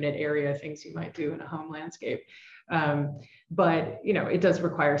 per unit area things you might do in a home landscape. But it does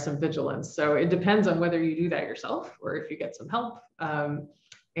require some vigilance. So it depends on whether you do that yourself or if you get some help.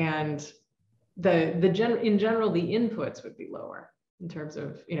 And in general, the inputs would be lower in terms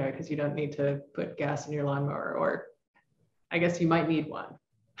of, because you don't need to put gas in your lawnmower, or I guess you might need one.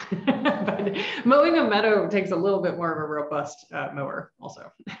 But mowing a meadow takes a little bit more of a robust mower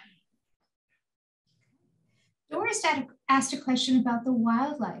also. Doris asked a question about the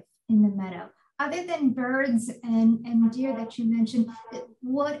wildlife in the meadow. Other than birds and deer that you mentioned,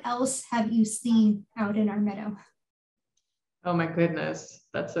 what else have you seen out in our meadow? Oh my goodness,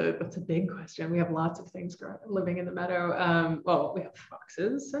 that's a big question. We have lots of things living in the meadow. Well, we have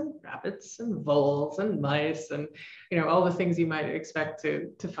foxes and rabbits and voles and mice and all the things you might expect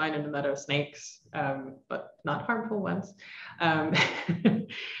to find in the meadow. Snakes, but not harmful ones,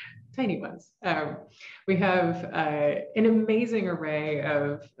 tiny ones. We have an amazing array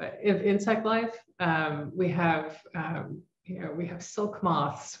of insect life. We have we have silk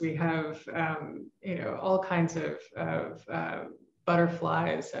moths, we have, all kinds of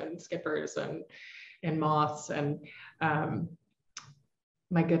butterflies and skippers and moths and,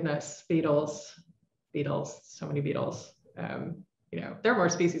 my goodness, beetles, so many beetles. There are more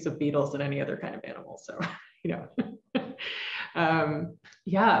species of beetles than any other kind of animal. So,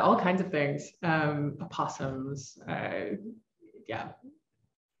 yeah, all kinds of things, opossums, yeah.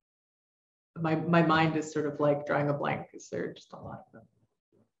 My mind is sort of like drawing a blank because there are just a lot of them.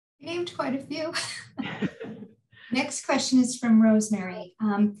 You named quite a few. Next question is from Rosemary.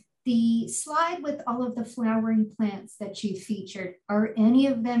 The slide with all of the flowering plants that you featured, are any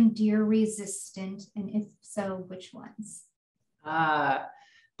of them deer resistant? And if so, which ones? The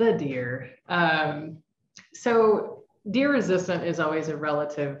deer. So deer resistant is always a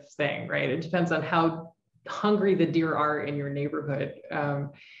relative thing, right? It depends on how hungry the deer are in your neighborhood.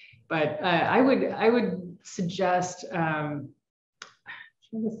 But I would suggest, I'm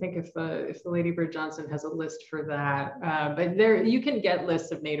trying to think if the Lea Johnson has a list for that. But there, you can get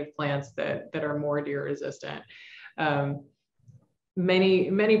lists of native plants that are more deer resistant.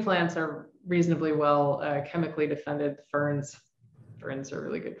 Many plants are reasonably well chemically defended. Ferns are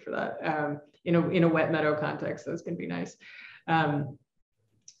really good for that. In a wet meadow context, those can be nice.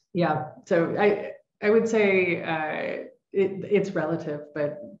 Yeah, so I would say it's relative,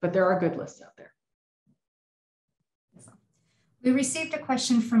 but there are good lists out there. We received a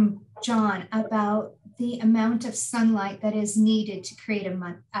question from John about the amount of sunlight that is needed to create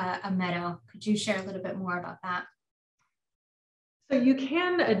a meadow. Could you share a little bit more about that? So you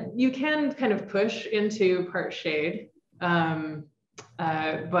can kind of push into part shade, but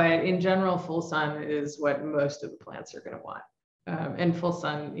in general, full sun is what most of the plants are going to want. And full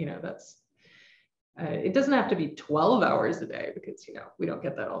sun, that's it doesn't have to be 12 hours a day because we don't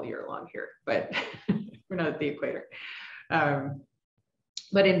get that all year long here, but we're not at the equator.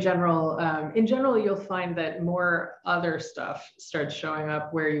 But in general, you'll find that more other stuff starts showing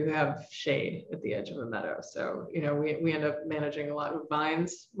up where you have shade at the edge of a meadow. So we end up managing a lot of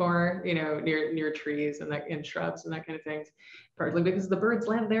vines more, near trees and shrubs and that kind of things, partly because the birds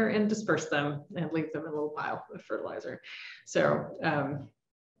land there and disperse them and leave them in a little pile of fertilizer. So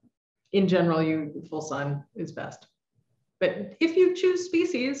in general, full sun is best. But if you choose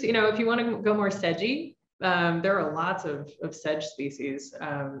species, if you want to go more sedgy, there are lots of sedge species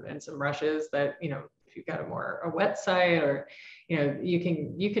and some rushes that, if you've got a wet site or,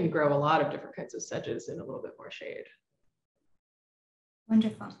 you can grow a lot of different kinds of sedges in a little bit more shade.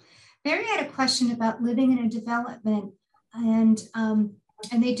 Wonderful. Mary had a question about living in a development and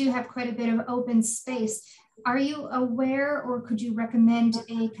they do have quite a bit of open space. Are you aware or could you recommend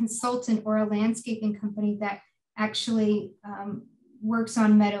a consultant or a landscaping company that actually works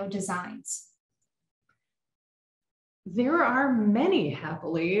on meadow designs? There are many,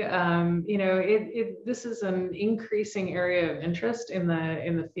 happily. This is an increasing area of interest in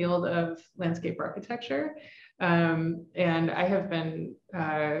the field of landscape architecture, and I have been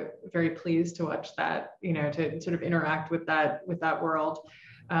very pleased to watch that. To sort of interact with that world.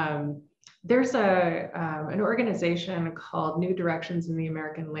 There's an organization called New Directions in the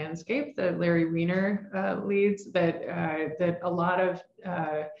American Landscape that Larry Weiner leads. That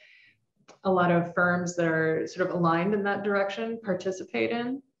a lot of firms that are sort of aligned in that direction participate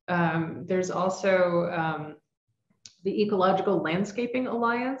in. There's also the Ecological Landscaping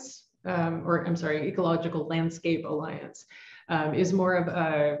Alliance, Ecological Landscape Alliance is more of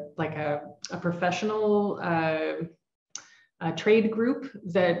a professional trade group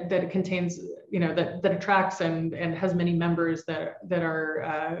that contains, that attracts and has many members that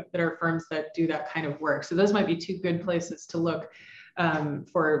are firms that do that kind of work. So those might be two good places to look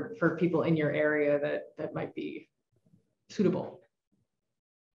for people in your area that might be suitable.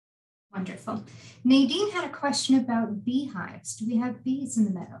 Wonderful. Nadine had a question about beehives. Do we have bees in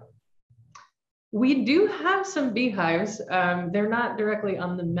the meadow? We do have some beehives. They're not directly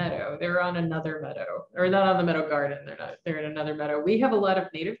on the meadow. They're on another meadow, or not on the Meadow Garden. They're in another meadow. We have a lot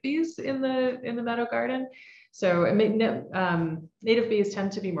of native bees in the Meadow Garden. So native bees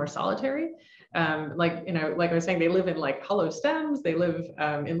tend to be more solitary. Like, you know, like I was saying, they live in like hollow stems, they live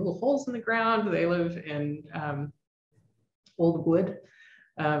in little holes in the ground, they live in old wood.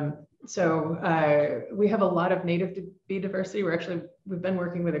 So we have a lot of native bee diversity. We've been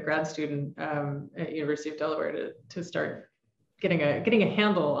working with a grad student at University of Delaware to start getting a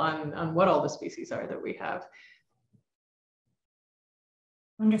handle on what all the species are that we have.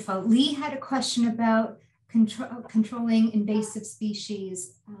 Wonderful. Lee had a question about controlling invasive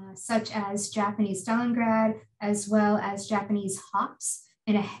species, such as Japanese Stalingrad, as well as Japanese hops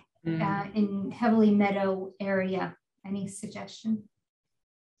in heavily meadow area. Any suggestion?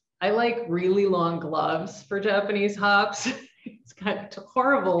 I like really long gloves for Japanese hops. It's got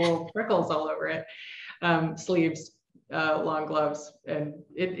horrible prickles all over it. Sleeves, long gloves, and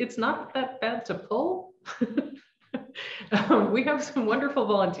it's not that bad to pull. We have some wonderful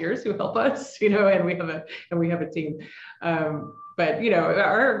volunteers who help us, you know, and we have a team. But you know,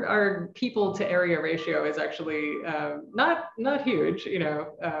 our people to area ratio is actually not huge, you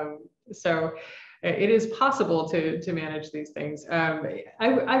know. So it is possible to manage these things.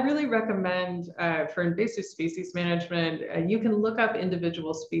 I really recommend for invasive species management, you can look up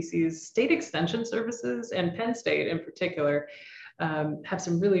individual species. State extension services and Penn State in particular have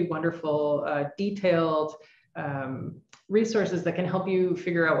some really wonderful detailed resources that can help you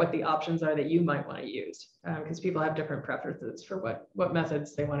figure out what the options are that you might want to use, because people have different preferences for what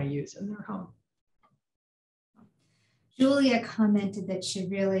methods they want to use in their home. Julia commented that she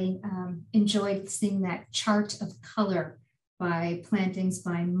really enjoyed seeing that chart of color by plantings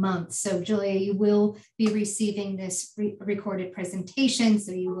by month. So Julia, you will be receiving this recorded presentation,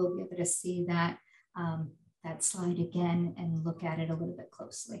 so you will be able to see that, that slide again and look at it a little bit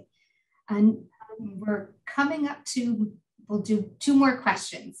closely. And we're coming up to, we'll do 2 more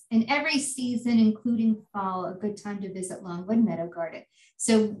questions. In every season, including fall, a good time to visit Longwood Meadow Garden.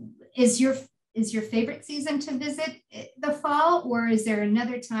 So is your favorite season to visit the fall, or is there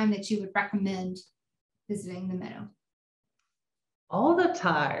another time that you would recommend visiting the meadow? All the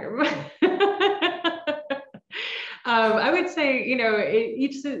time. I would say, you know,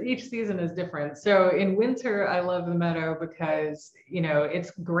 each season is different. So in winter, I love the meadow because, you know,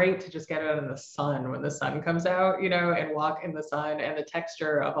 it's great to just get out in the sun when the sun comes out, you know, and walk in the sun, and the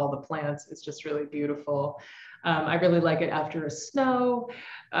texture of all the plants is just really beautiful. I really like it after a snow.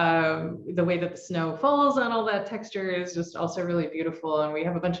 The way that the snow falls on all that texture is just also really beautiful. And we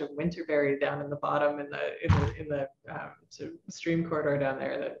have a bunch of winterberry down in the bottom in the sort of stream corridor down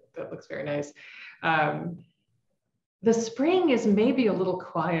there that looks very nice. The spring is maybe a little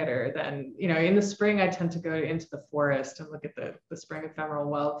quieter than, you know, in the spring, I tend to go into the forest and look at the spring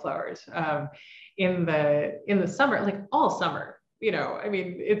ephemeral wildflowers. In the summer, like all summer, you know, I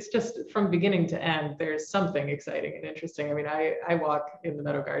mean, it's just from beginning to end, there's something exciting and interesting. I mean, I walk in the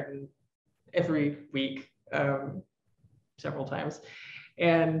Meadow Garden every week, several times,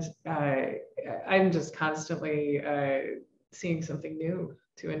 and I'm just constantly seeing something new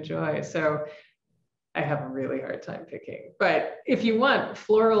to enjoy. So I have a really hard time picking, but if you want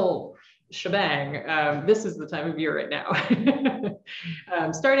floral shebang, this is the time of year right now.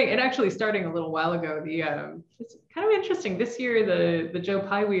 Starting a little while ago, it's kind of interesting. This year, the Joe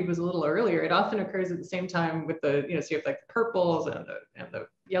Pye weed was a little earlier. It often occurs at the same time with the, you know, so you have like the purples and the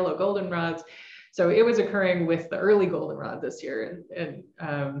yellow goldenrods. So it was occurring with the early goldenrod this year, and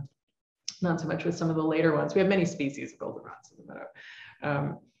not so much with some of the later ones. We have many species of goldenrods in the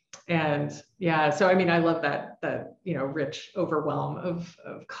meadow. And yeah, so I mean, I love that you know, rich overwhelm of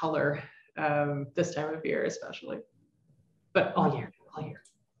color this time of year, especially, but all year.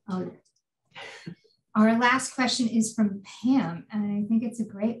 Our last question is from Pam, and I think it's a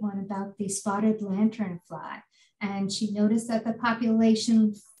great one about the spotted lanternfly. And she noticed that the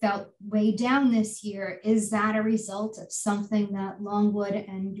population felt way down this year. Is that a result of something that Longwood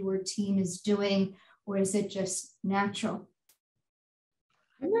and your team is doing, or is it just natural?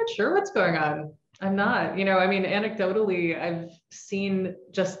 I'm not sure what's going on. I'm not, you know, I mean, anecdotally, I've seen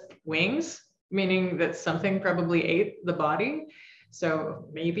just wings, meaning that something probably ate the body. So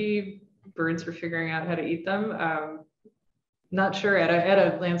maybe birds were figuring out how to eat them. Not sure at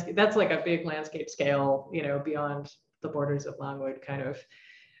a landscape, that's like a big landscape scale, you know, beyond the borders of Longwood kind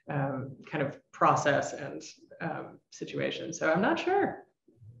of process and situation. So I'm not sure,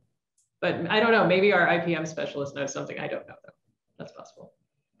 but I don't know, maybe our IPM specialist knows something I don't know though. That's possible.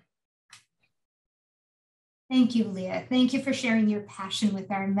 Thank you, Lea. Thank you for sharing your passion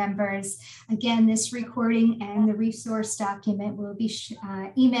with our members. Again, this recording and the resource document will be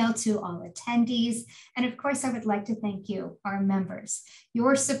emailed to all attendees. And of course, I would like to thank you, our members.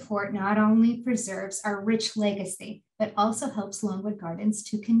 Your support not only preserves our rich legacy, but also helps Longwood Gardens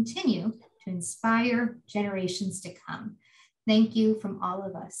to continue to inspire generations to come. Thank you from all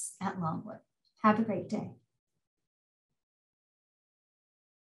of us at Longwood. Have a great day.